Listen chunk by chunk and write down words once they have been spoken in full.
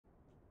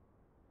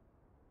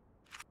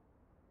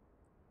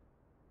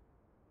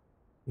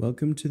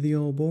Welcome to the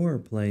Old Boar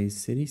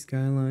plays City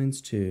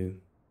Skylines 2.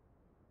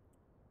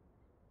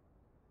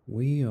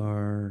 We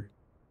are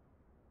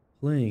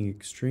playing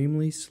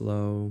extremely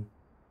slow,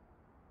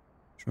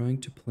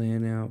 trying to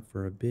plan out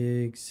for a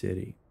big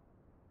city.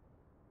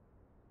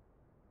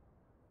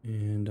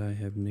 And I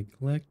have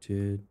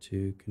neglected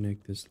to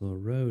connect this little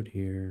road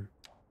here.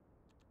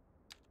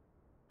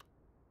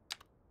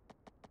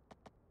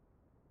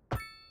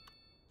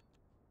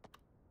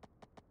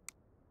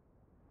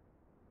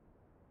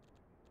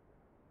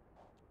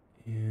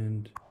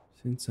 And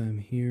since I'm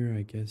here,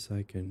 I guess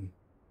I can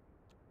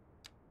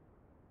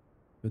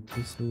put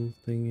this little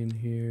thing in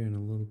here in a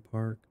little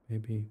park,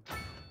 maybe.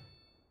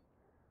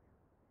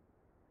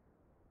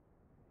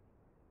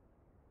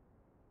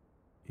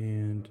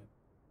 And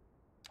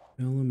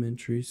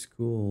elementary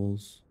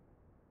schools.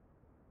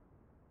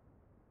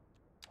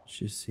 Let's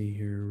just see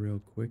here real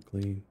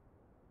quickly.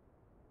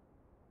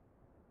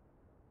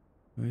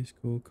 High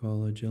school,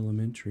 college,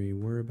 elementary.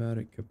 We're about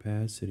at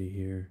capacity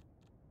here.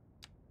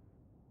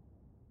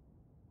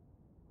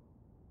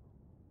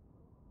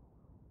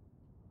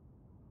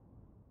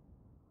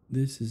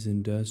 This is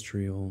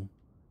industrial.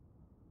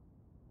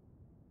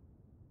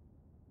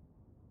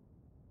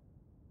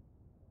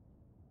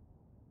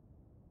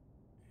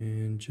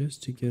 And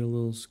just to get a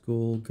little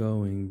school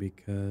going,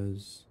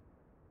 because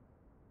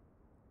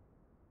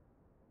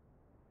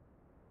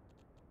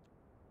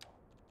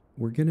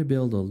we're going to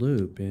build a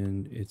loop,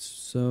 and it's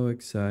so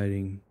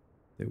exciting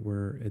that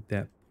we're at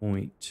that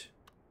point.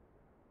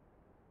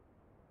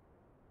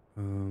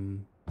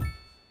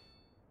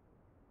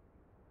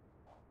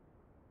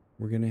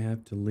 We're going to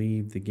have to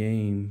leave the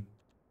game.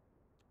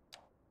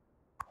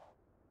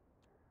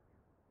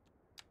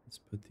 Let's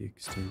put the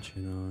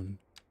extension on.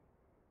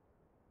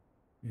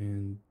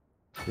 And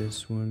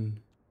this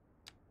one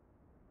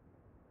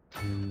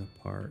in the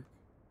park.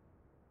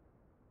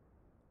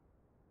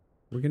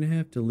 We're going to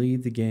have to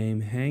leave the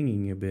game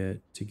hanging a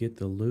bit to get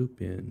the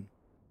loop in.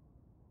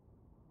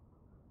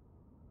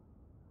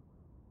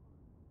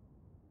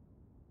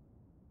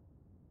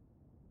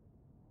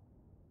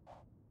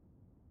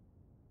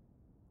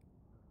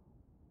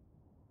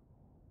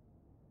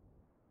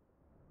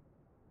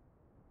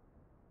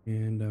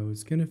 And I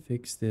was going to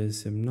fix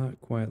this. I'm not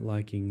quite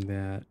liking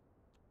that.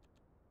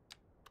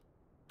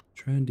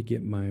 Trying to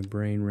get my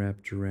brain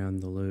wrapped around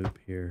the loop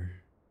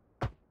here.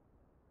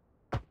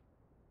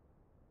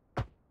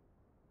 Let's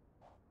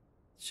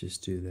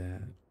just do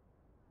that.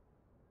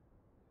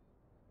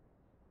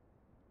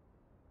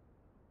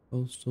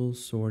 Postal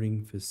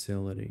sorting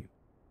facility.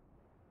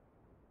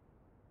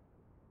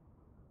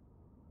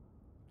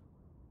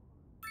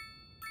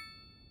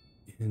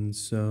 And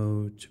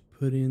so to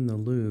put in the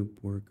loop,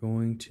 we're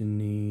going to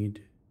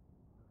need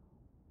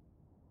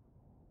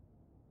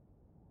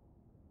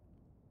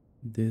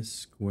this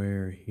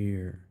square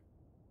here.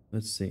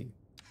 Let's see.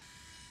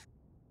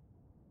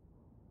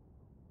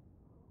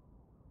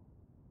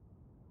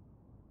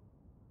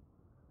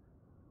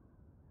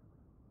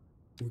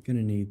 We're going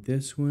to need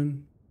this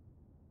one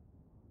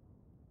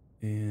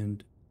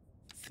and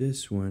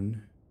this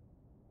one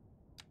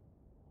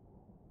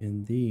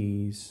and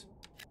these.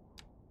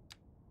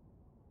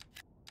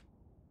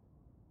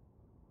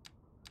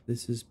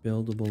 This is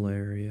buildable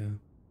area.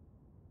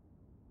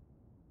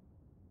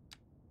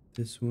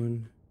 This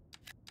one.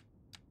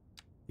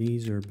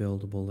 These are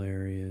buildable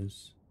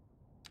areas.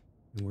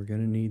 And we're going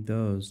to need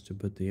those to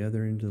put the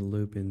other end of the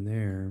loop in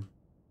there.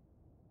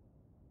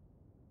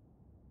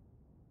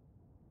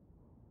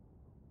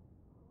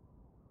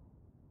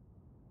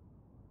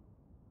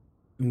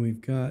 And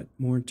we've got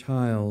more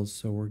tiles,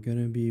 so we're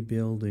going to be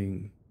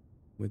building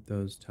with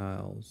those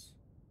tiles.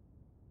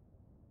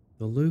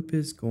 The loop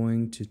is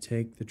going to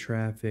take the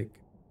traffic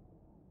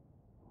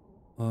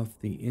off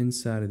the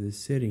inside of the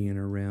city and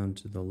around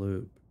to the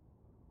loop.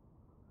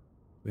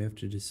 We have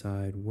to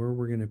decide where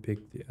we're going to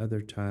pick the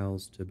other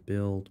tiles to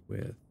build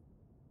with.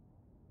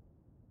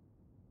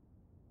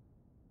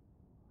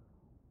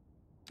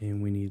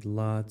 And we need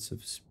lots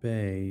of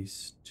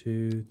space.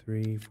 2,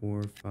 3,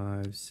 4,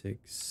 5,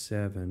 6,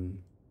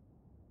 7.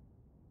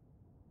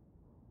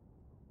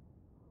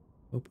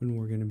 Hoping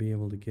we're going to be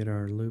able to get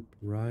our loop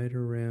right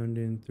around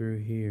in through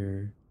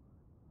here.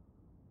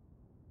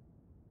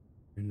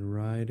 And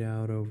right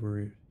out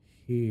over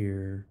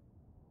here.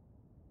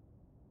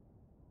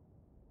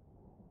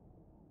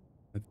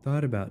 I've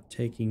thought about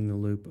taking the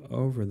loop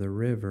over the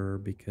river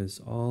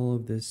because all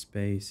of this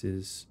space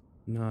is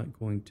not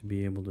going to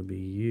be able to be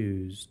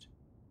used.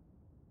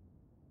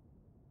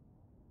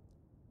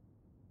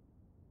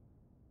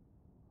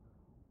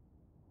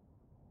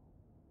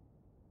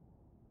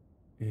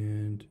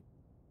 And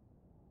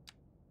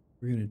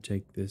we're going to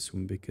take this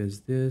one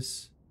because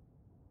this...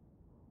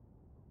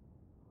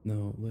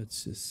 No,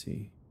 let's just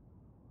see.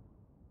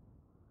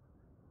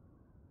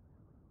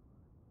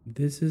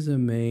 This is a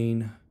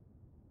main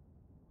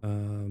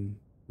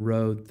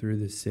road through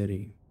the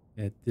city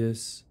at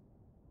this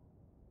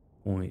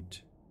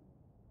point.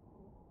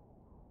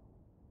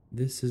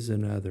 This is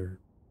another.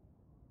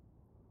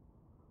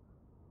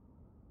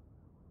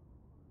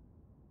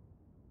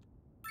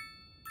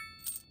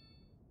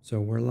 So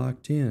we're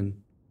locked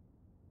in.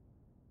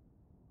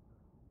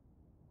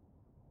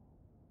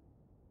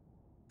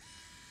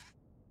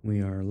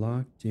 We are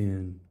locked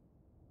in.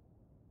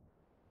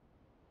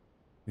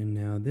 And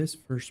now this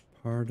first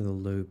part of the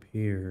loop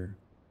here,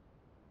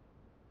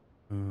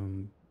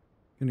 going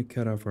to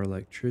cut off our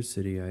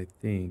electricity, I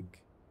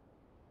think.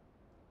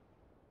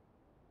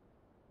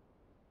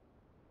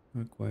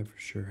 Not quite for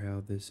sure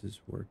how this is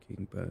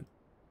working, but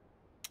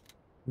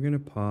we're going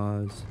to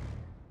pause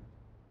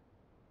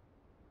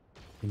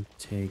and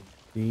take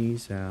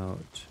these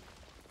out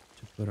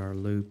to put our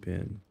loop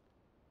in.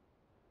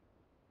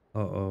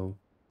 Uh-oh.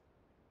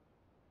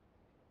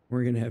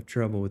 We're going to have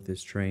trouble with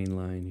this train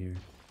line here.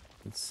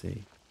 Let's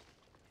see.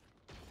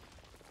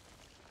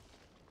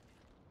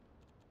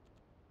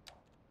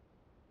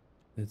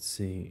 Let's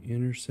see.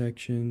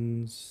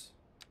 Intersections.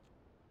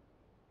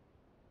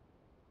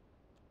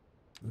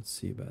 Let's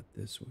see about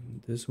this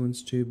one. This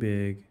one's too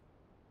big.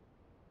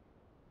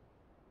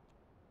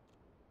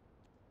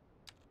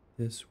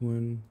 This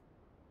one.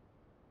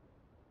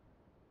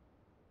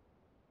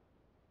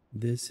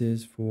 This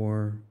is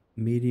for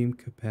medium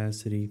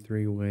capacity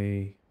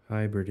three-way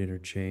hybrid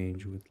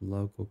interchange with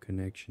local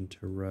connection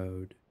to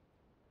road.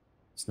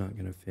 It's not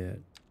going to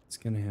fit. It's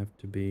going to have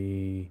to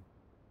be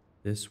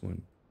this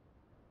one.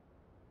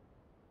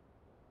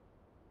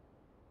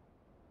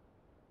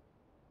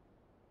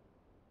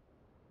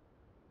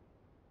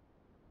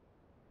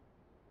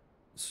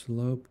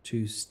 Slope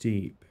too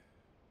steep.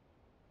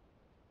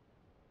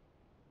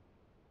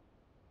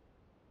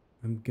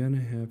 I'm going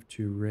to have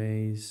to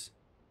raise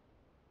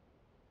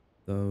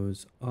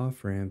those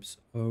off-ramps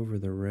over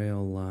the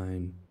rail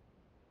line.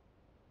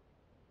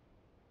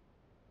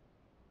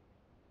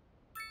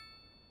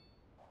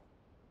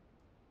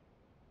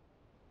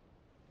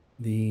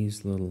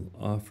 These little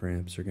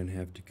off-ramps are going to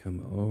have to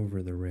come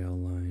over the rail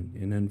line.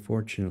 And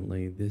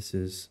unfortunately, this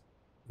is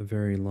a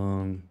very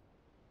long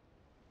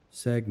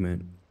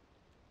segment.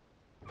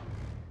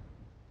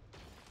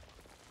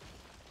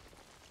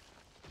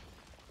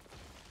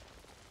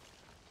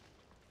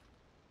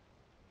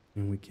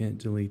 And we can't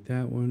delete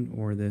that one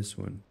or this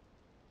one.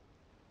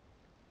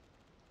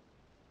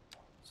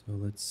 So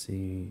let's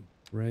see.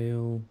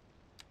 Rail.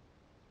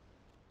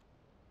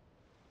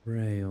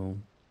 Rail.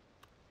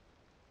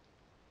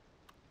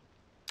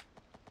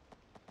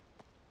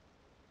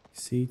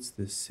 Exceeds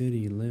the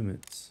city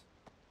limits.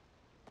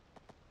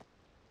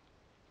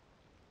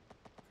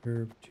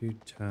 Curve too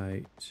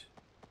tight.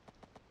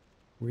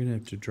 We're going to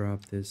have to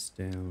drop this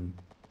down.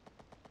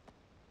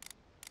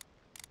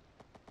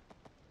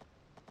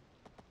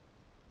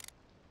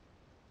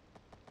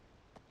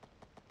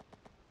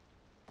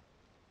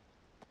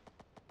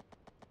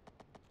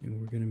 And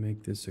we're going to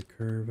make this a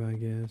curve, I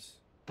guess.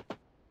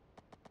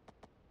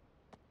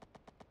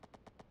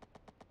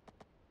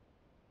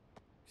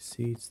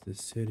 Exceeds the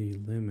city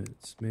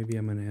limits. Maybe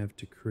I'm going to have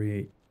to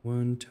create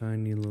one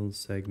tiny little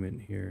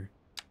segment here.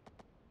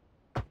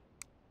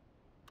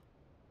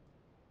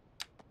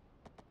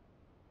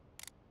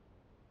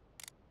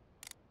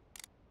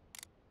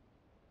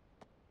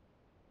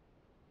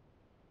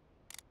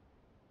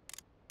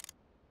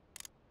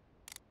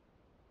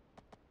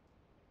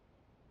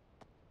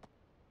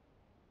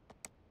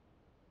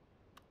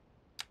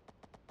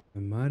 I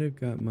might have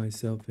got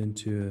myself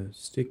into a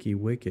sticky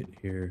wicket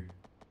here.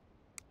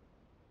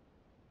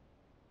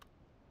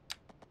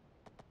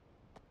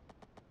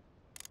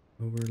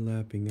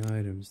 Overlapping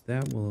items.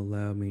 That will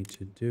allow me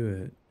to do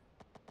it.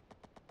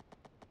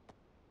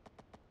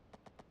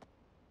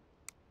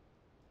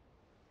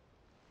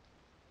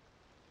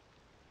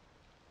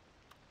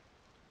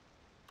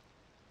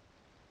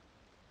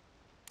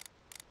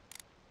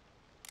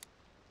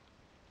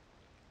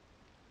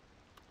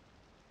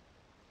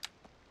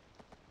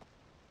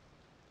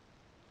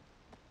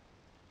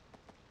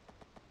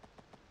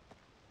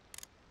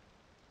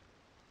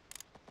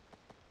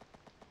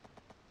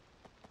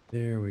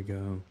 There we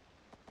go.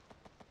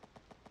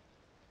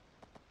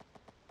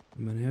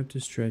 I'm going to have to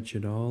stretch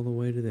it all the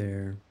way to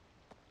there.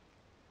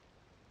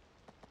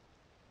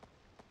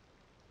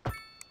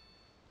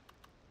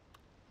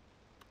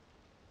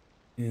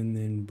 And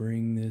then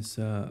bring this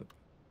up.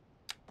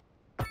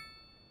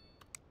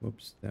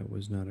 Whoops, that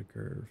was not a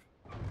curve.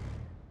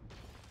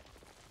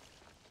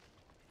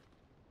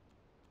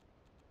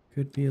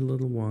 Could be a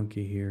little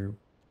wonky here,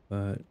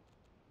 but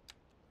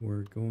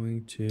we're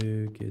going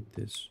to get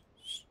this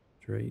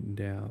straightened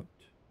out.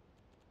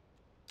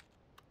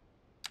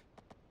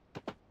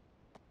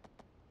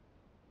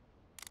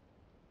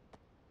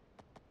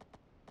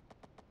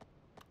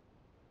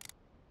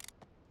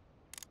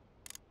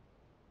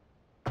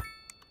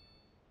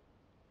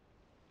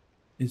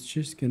 It's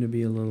just going to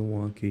be a little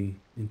wonky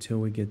until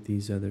we get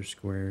these other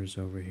squares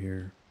over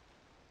here.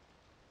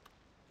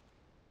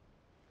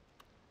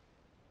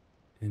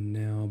 And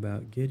now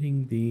about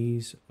getting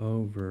these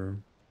over.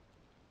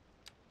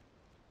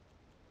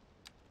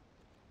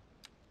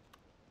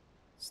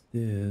 It's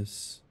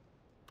this.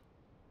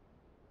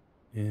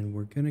 And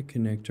we're going to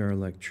connect our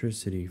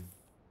electricity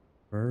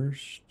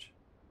first.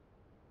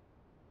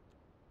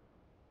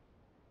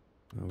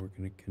 Oh, we're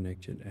going to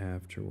connect it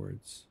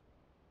afterwards.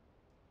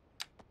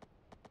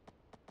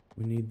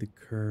 We need the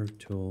curve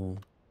tool.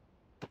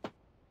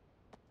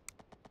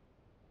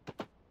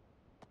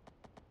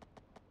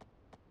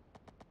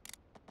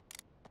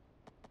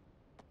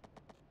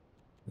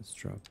 Let's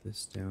drop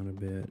this down a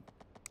bit.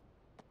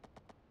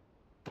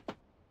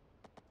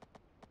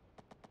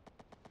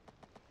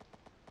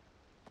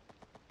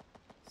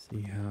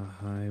 See how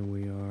high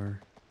we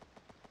are.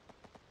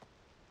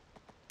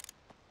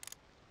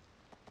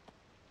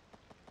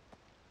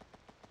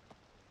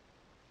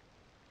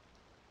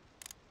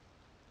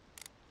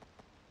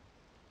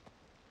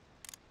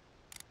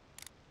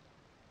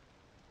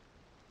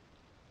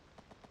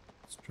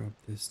 Let's drop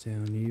this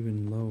down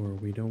even lower.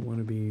 We don't want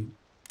to be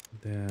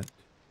that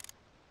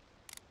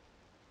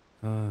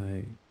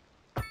high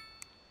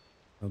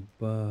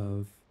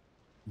above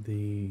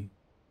the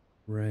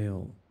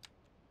rail.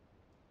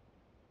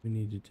 We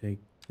need to take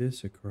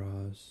this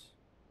across.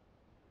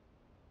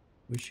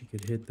 Wish you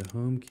could hit the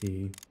home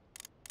key.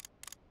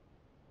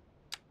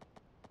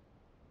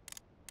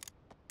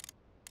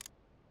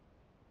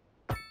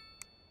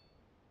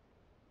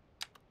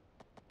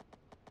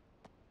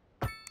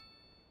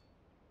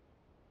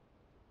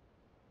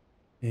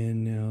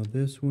 And now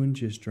this one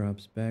just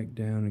drops back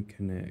down and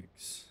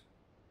connects.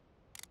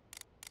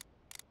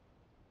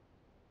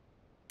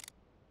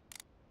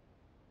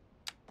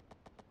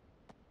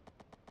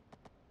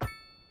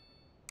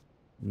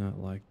 Not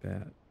like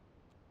that.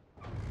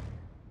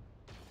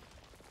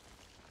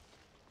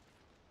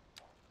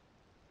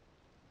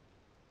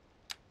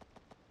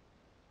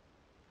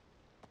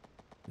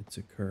 It's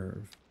a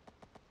curve.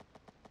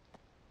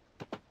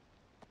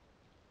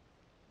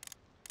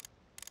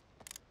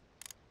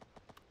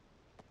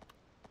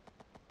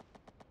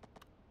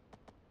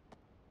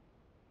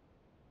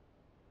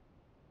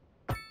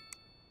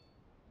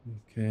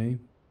 Okay.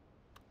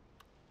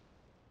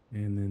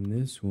 And then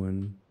this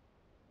one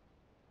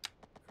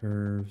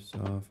curves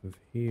off of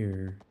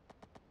here.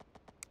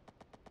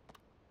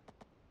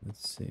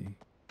 Let's see.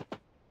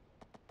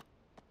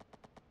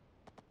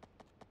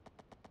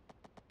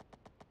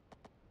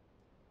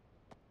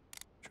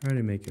 Try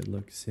to make it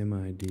look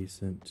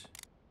semi-decent.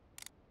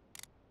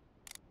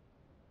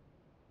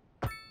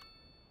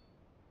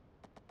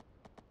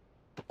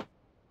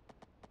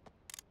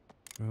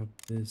 Drop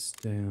this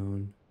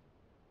down.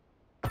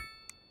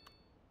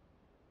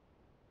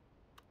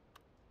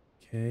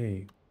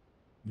 Okay,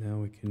 now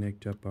we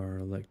connect up our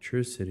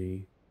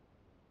electricity.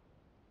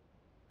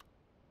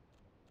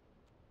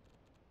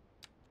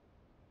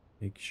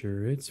 Make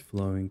sure it's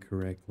flowing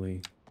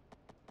correctly.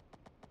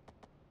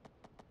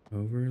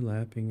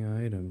 Overlapping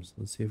items.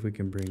 Let's see if we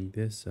can bring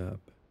this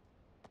up.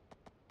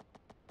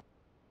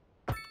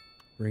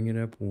 Bring it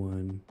up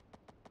one.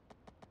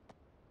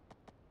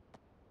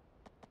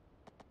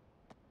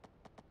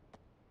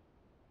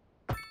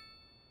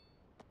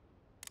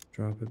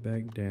 Drop it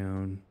back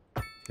down.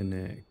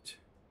 Connect.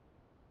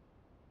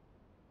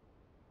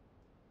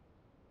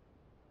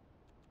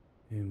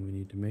 And we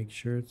need to make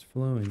sure it's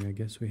flowing. I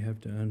guess we have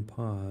to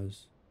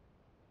unpause.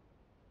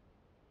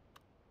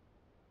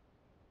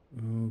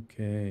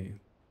 Okay.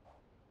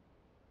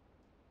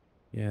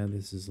 Yeah,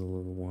 this is a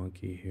little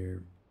wonky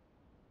here.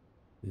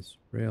 This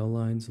rail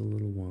line's a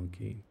little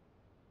wonky.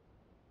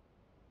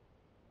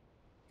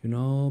 Can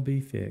all be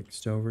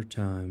fixed over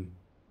time.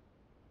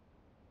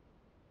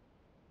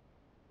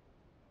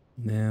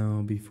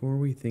 Now, before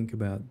we think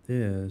about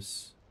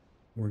this,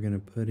 we're going to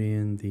put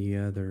in the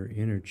other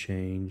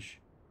interchange.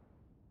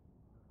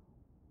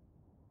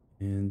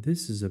 And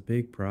this is a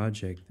big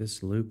project.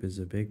 This loop is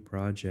a big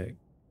project.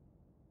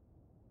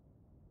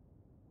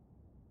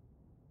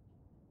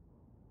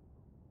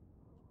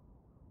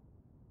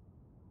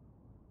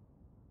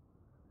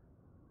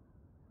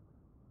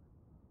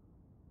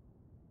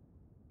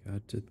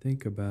 Got to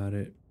think about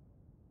it.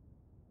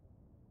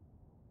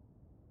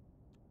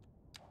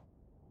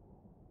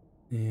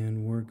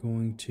 And we're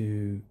going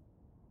to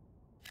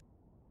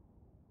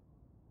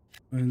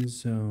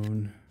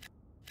unzone.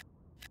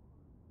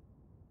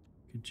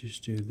 Could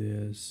just do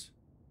this.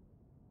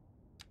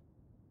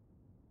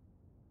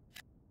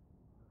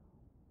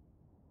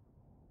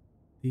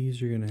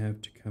 These are going to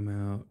have to come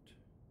out.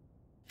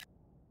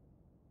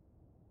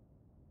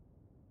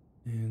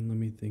 And let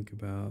me think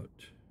about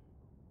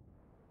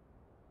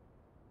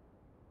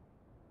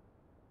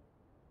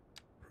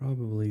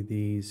probably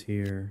these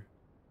here.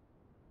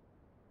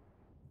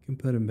 You can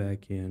put them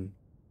back in.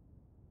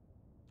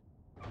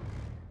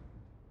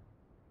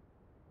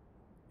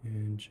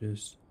 And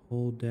just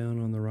hold down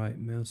on the right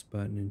mouse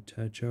button and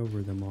touch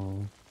over them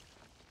all.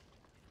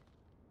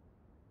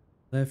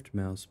 Left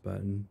mouse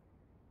button.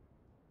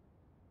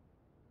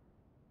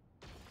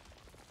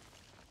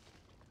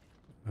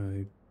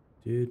 I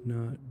did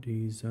not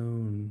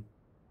dezone.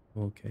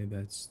 Okay,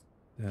 that's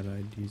that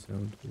I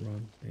dezoned the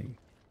wrong thing.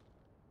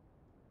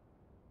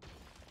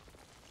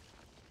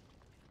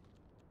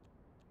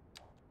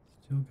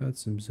 Still got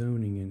some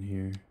zoning in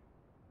here.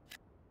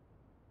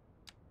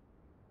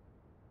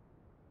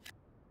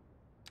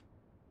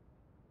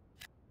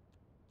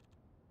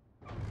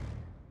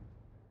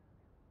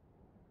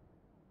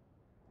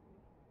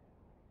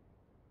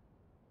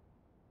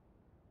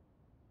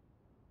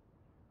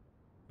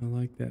 I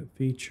like that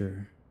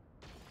feature.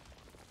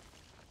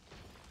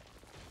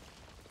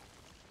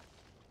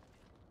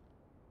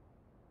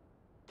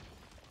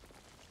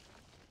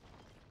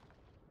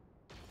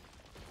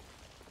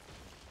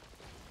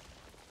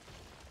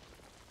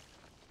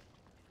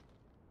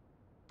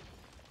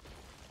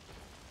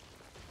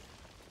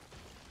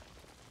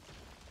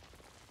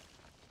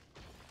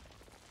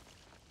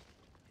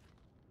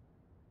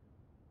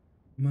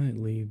 Might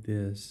leave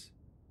this.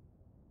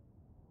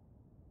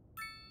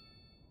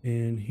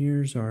 And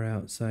here's our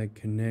outside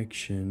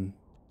connection.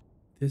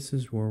 This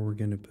is where we're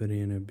going to put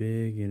in a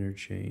big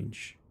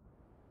interchange.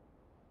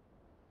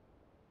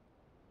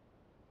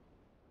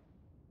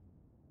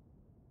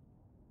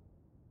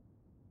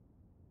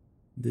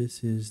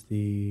 This is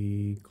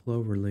the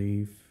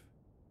cloverleaf.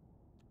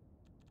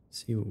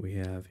 See what we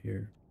have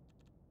here.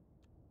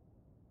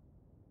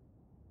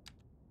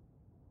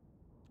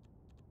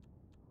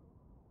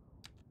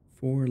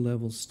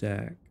 4-level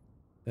stack.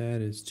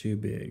 That is too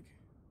big.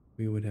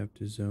 We would have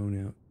to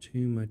zone out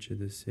too much of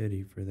the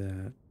city for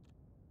that.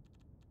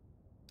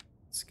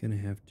 It's gonna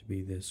have to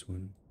be this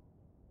one.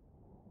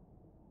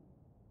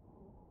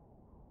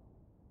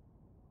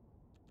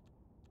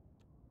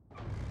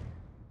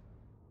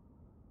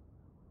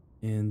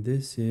 And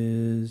this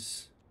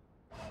is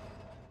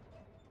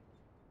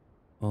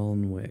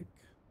Alnwick.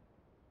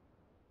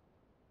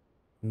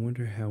 I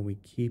wonder how we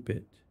keep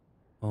it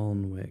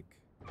Alnwick.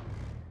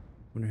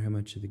 Wonder how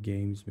much of the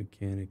game's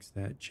mechanics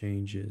that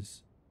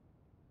changes.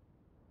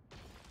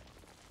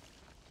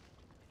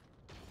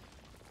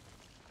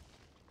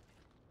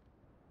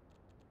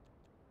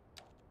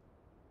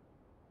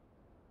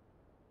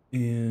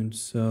 And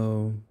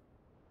so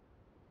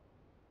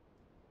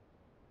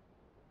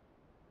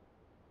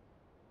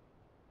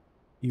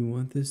you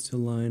want this to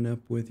line up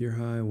with your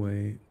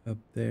highway up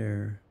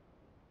there.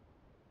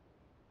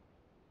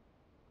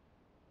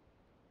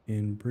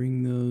 And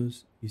bring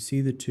those, you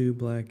see the 2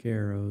 black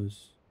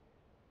arrows.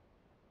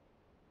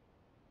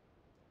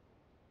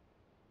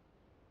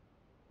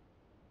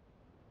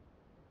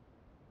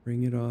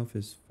 Bring it off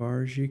as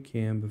far as you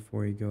can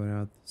before you go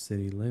out the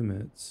city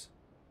limits.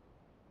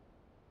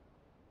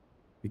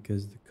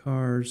 Because the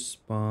cars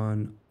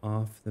spawn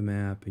off the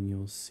map and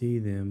you'll see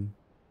them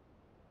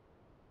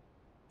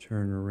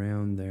turn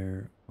around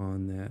there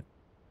on that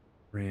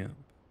ramp.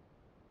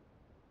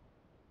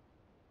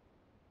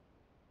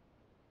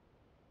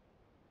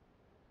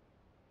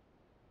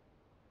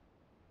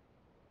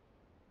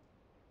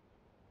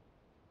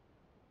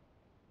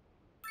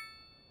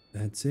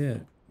 That's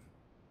it.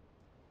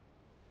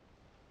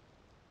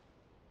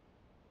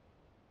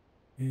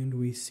 And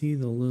we see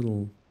the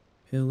little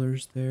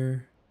pillars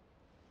there.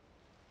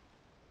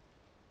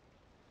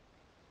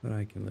 But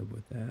I can live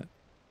with that.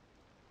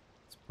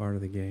 It's part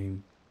of the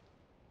game.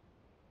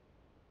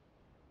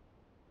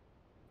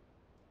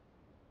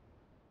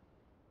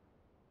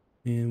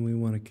 And we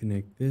want to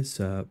connect this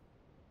up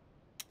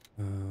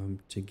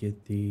to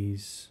get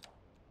these,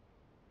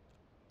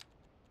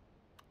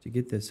 to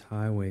get this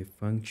highway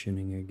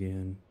functioning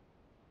again.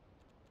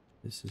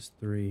 This is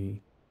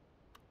 3.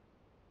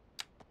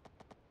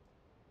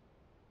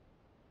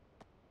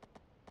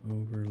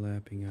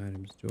 Overlapping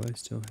items. Do I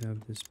still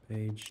have this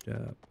paged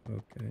up?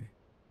 Okay.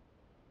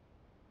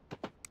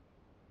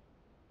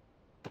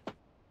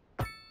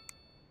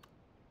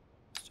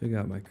 Still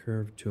got my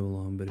curve tool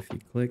on, but if you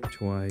click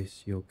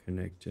twice, you'll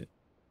connect it.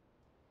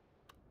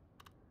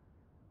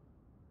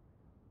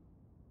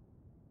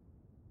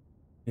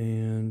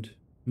 And,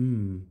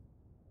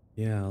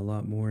 yeah, a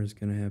lot more is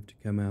going to have to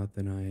come out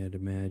than I had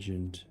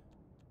imagined.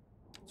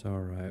 It's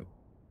alright.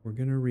 We're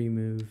going to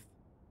remove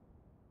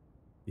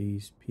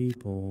these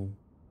people.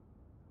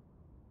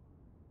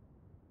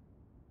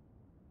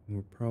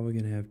 We're probably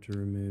going to have to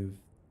remove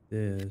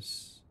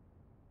this.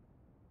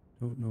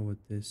 Don't know what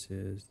this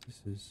is.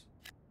 This is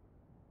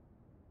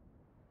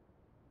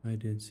high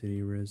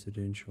density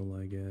residential,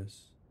 I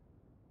guess.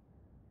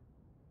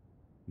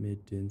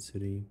 Mid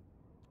density.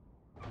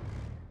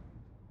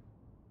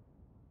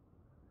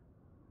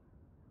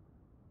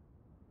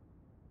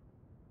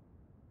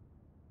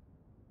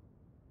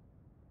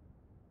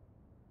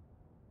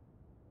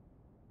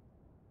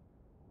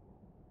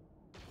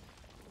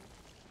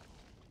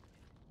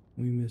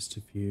 We missed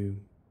a few.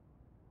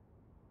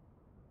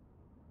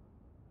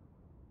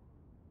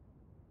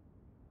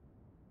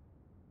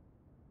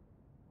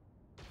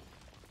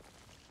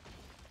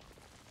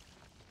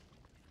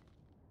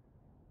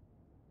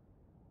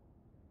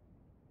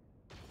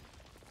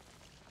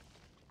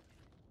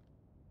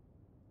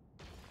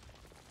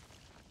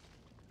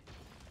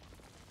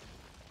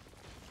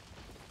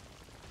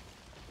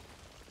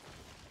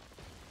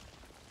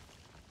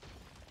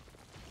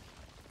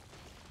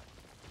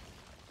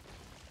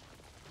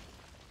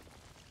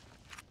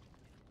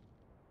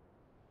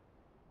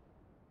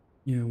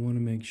 Yeah, I want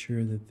to make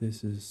sure that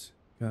this has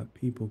got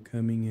people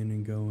coming in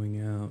and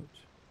going out.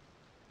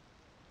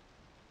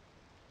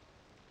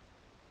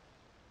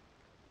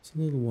 It's a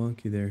little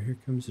wonky there. Here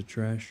comes a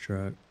trash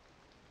truck.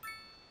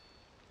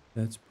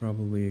 That's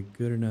probably a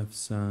good enough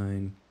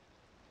sign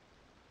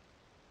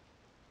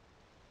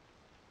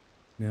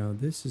Now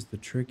this is the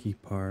tricky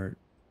part.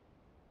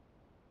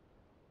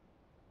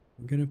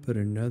 We're gonna put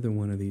another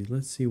one of these.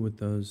 Let's see what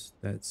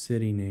that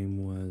city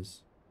name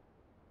was.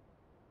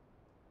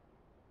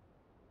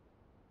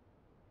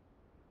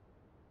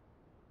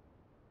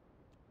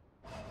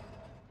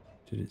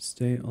 Did it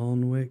stay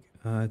Alnwick?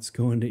 It's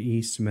going to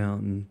East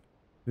Mountain.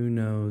 Who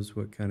knows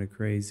what kind of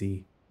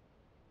crazy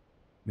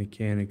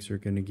mechanics are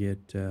going to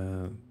get.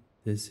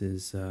 This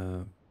is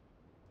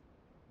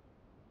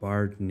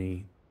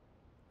Bardney.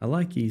 I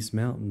like East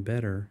Mountain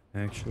better,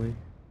 actually.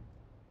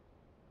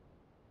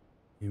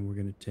 And we're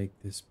going to take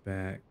this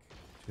back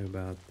to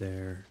about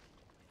there.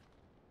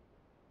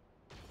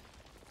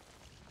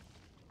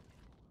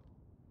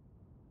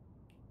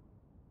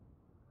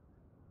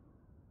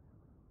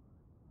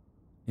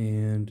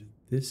 And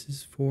this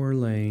is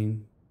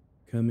 4-lane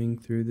coming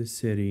through the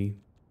city.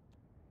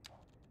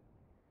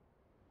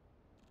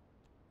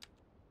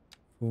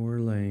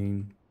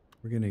 4-lane.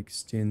 We're going to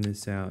extend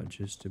this out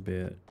just a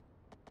bit.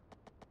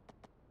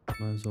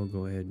 Might as well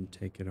go ahead and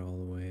take it all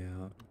the way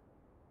out.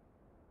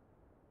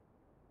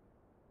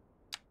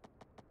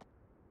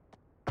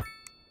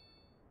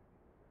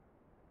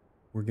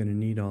 We're going to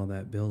need all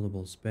that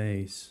buildable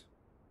space.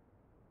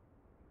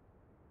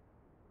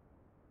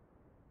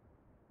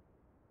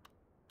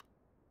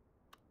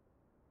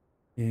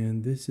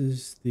 And this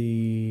is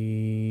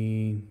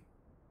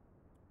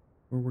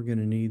where we're going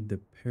to need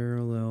the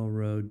parallel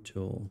road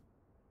tool.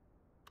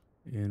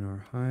 And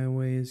our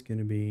highway is going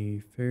to be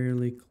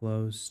fairly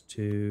close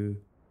to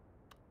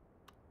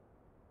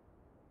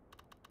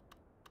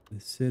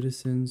the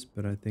citizens,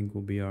 but I think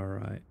we'll be all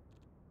right.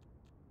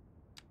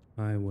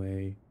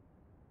 Highway.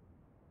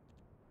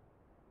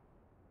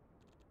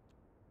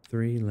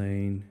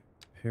 3-lane,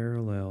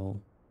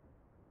 parallel.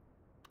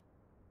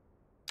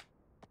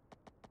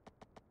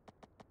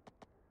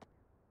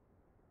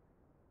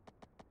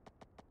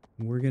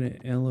 We're going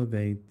to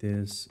elevate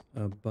this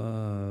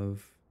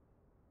above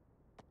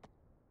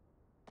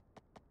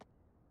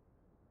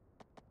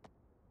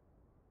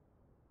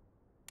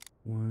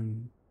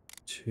one,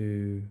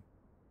 2,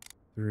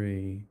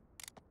 3,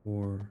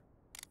 4,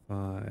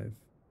 5.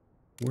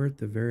 We're at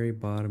the very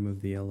bottom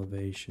of the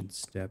elevation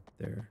step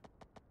there.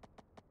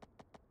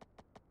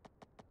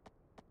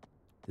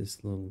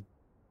 This little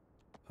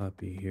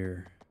puppy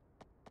here.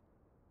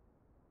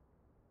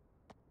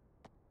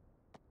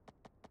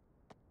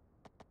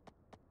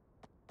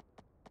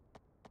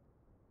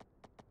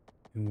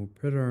 And we'll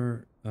put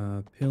our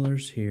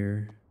pillars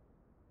here.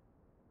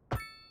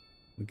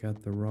 We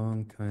got the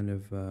wrong kind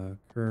of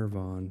curve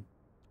on.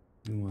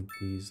 We want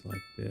these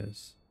like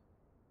this.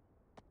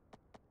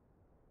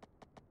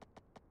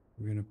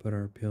 We're going to put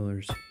our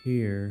pillars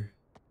here.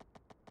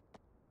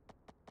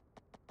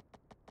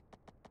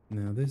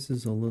 Now this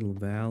is a little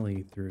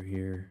valley through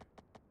here.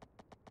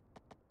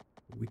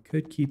 We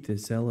could keep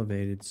this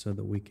elevated so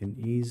that we can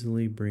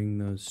easily bring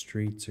those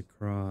streets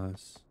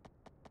across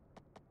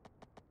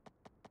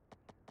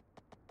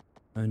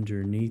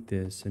underneath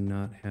this and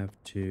not have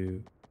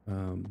to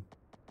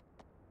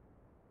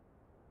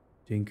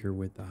tinker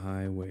with the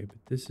highway. But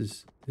this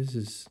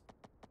is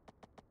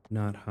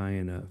not high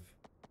enough.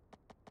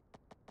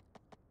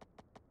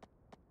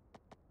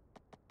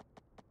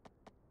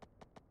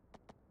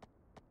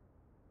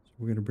 So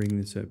we're going to bring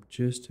this up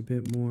just a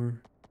bit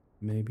more,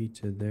 maybe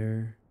to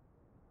there.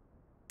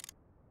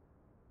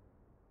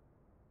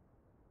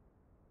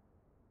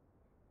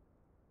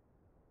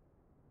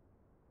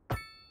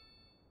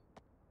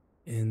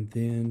 And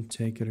then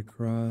take it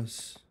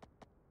across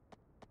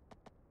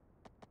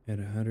at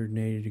a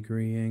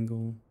 180-degree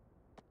angle.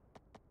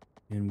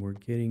 And we're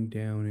getting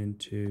down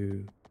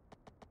into,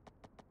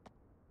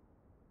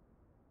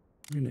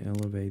 we're going to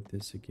elevate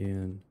this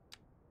again.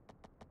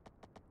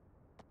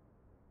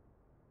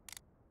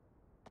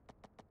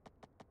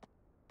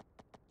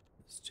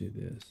 Let's do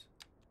this.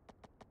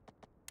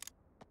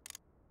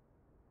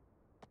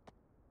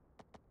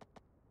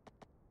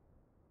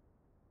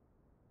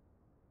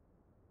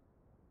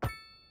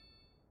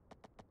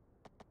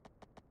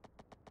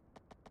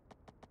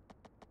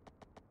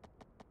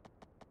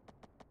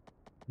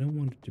 I don't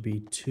want it to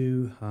be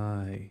too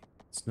high.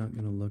 It's not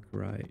going to look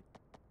right.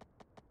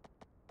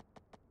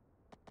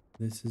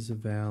 This is a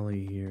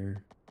valley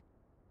here.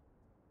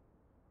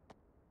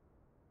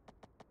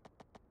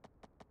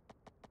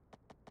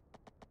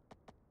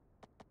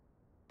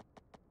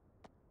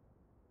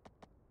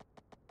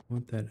 I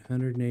want that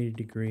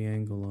 180-degree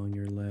angle on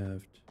your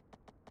left.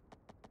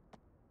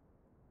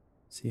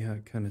 See how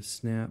it kind of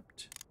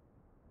snapped?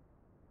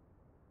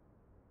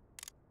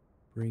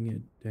 Bring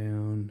it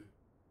down.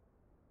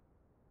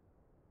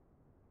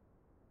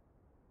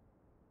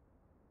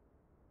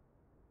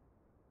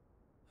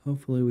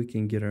 Hopefully we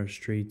can get our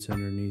streets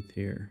underneath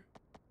here.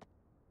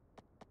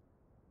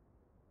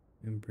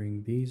 And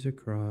bring these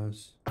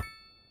across.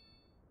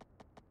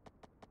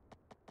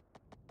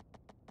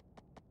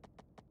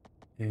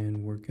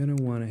 And we're going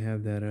to want to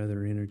have that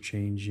other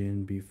interchange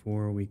in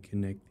before we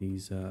connect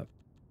these up.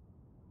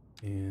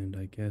 And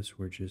I guess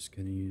we're just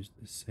going to use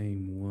the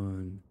same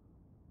one.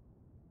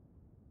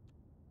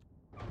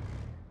 I'm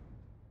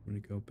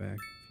going to go back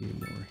a few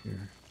more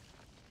here.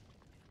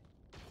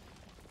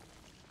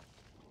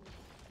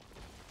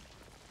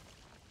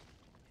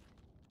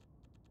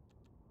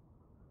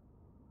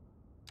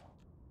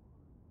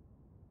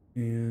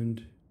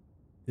 And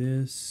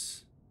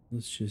this,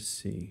 let's just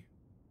see.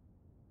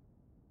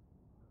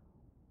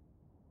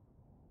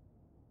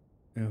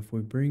 Now, if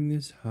we bring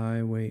this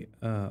highway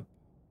up,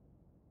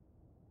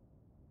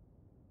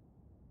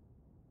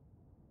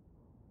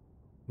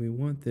 we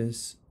want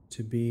this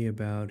to be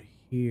about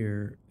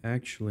here.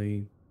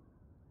 Actually,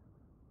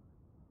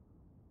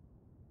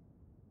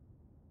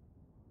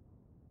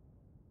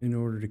 in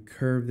order to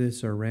curve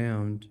this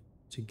around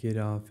to get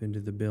off into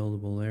the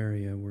buildable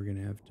area, we're going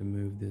to have to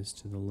move this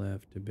to the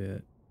left a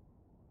bit.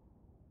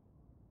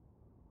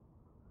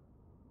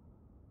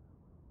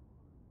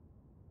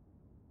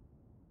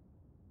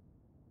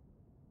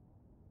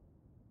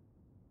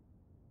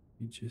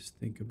 You just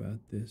think about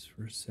this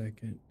for a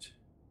second.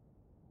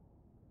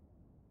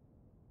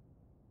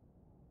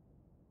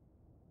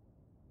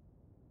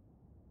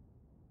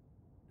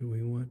 Do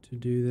we want to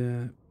do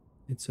that?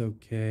 It's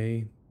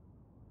okay.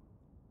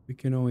 We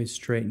can always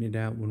straighten it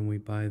out when we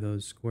buy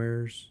those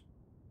squares.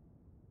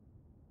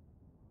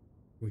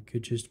 We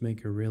could just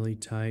make a really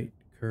tight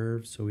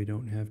curve so we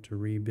don't have to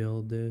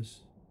rebuild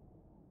this.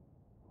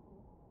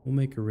 We'll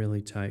make a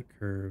really tight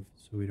curve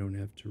so we don't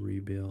have to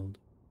rebuild.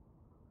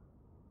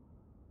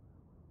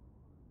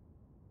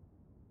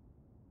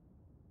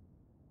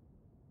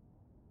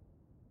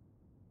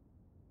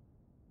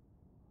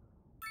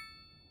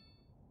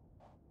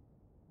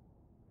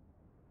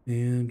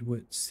 And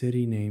what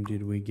city name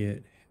did we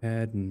get?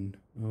 Haddon.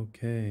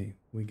 Okay,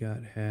 we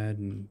got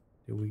Haddon.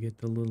 Did we get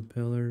the little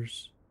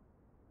pillars?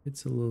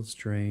 It's a little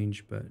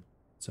strange, but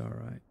it's all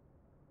right.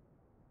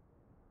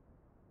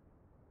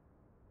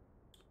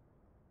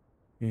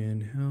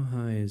 And how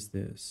high is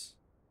this?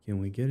 Can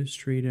we get a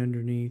street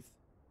underneath?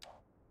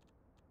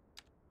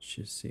 Let's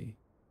just see.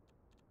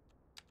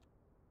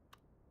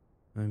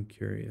 I'm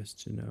curious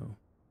to know.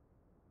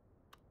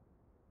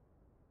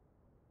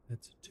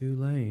 That's a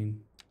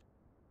 2-lane.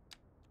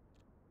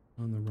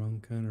 On the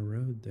wrong kind of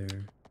road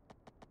there.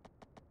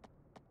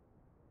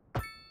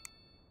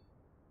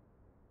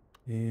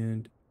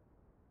 And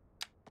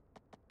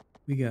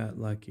we got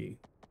lucky.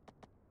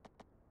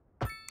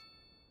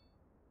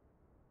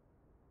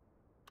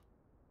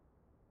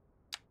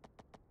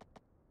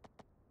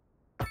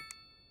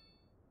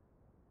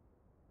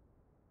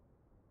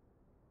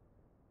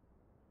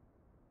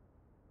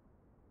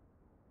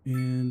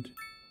 And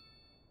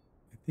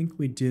I think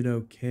we did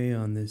okay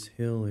on this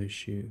hill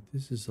issue.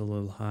 This is a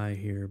little high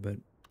here, but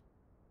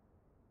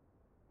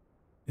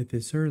at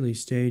this early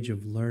stage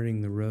of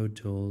learning the road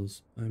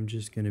tools, I'm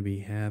just going to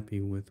be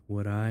happy with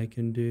what I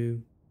can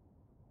do.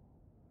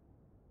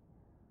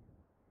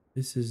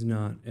 This is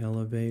not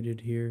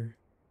elevated here.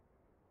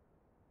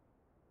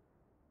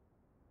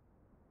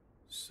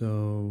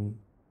 So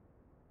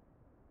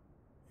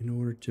in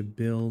order to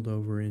build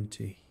over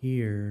into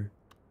here,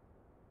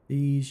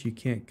 these, you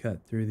can't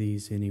cut through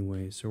these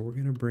anyway, so we're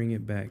going to bring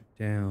it back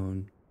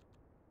down.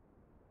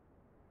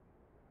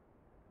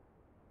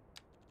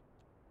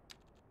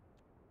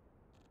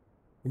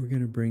 We're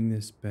going to bring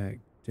this back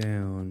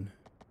down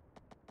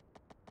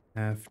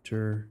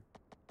after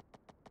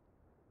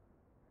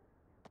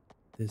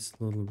this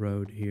little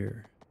road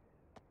here.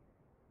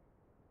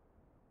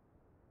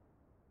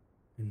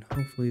 And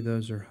hopefully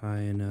those are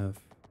high enough.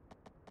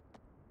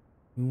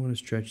 We want to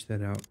stretch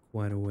that out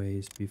quite a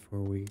ways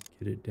before we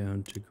get it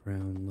down to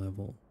ground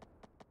level.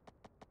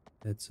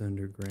 That's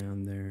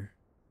underground there.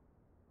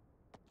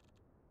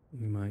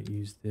 We might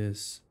use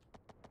this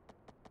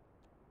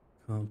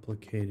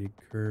complicated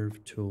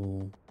curve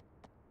tool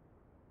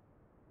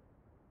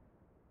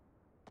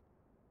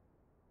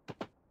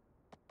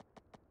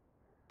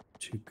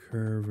to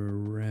curve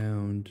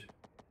around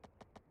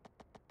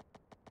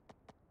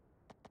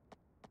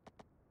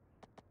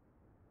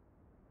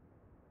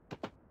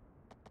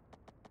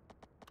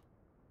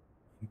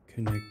and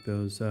connect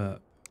those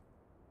up.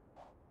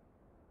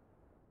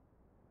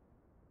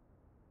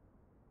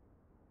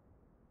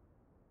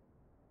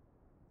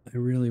 I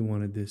really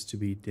wanted this to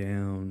be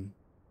down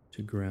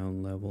to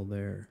ground level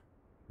there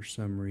for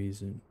some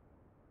reason.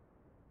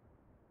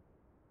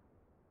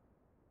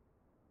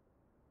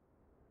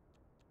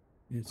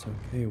 It's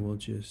okay, we'll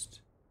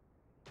just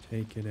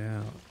take it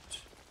out.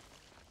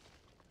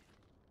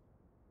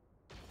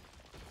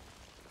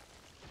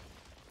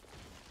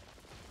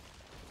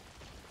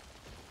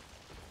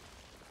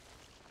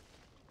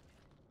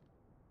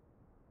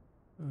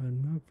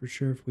 I'm not for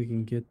sure if we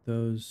can get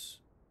those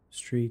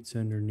streets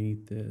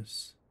underneath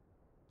this.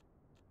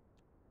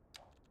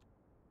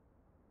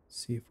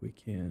 See if we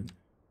can.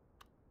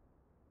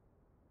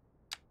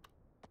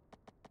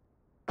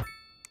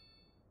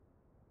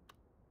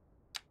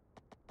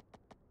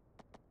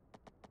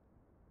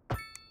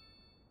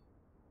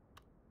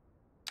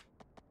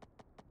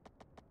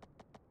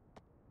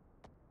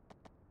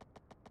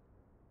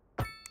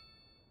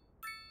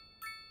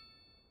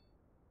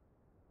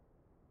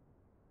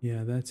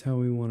 Yeah, that's how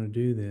we want to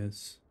do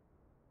this.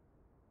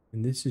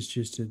 And this is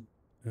just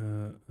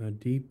a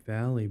deep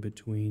valley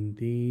between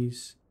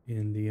these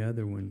and the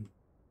other one.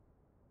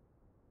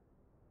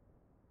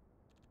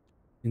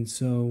 And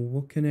so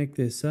we'll connect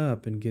this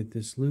up and get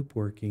this loop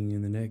working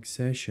in the next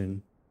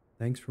session.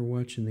 Thanks for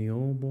watching the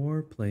Old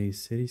Boar play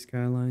City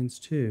Skylines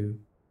 2.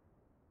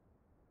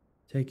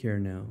 Take care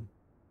now.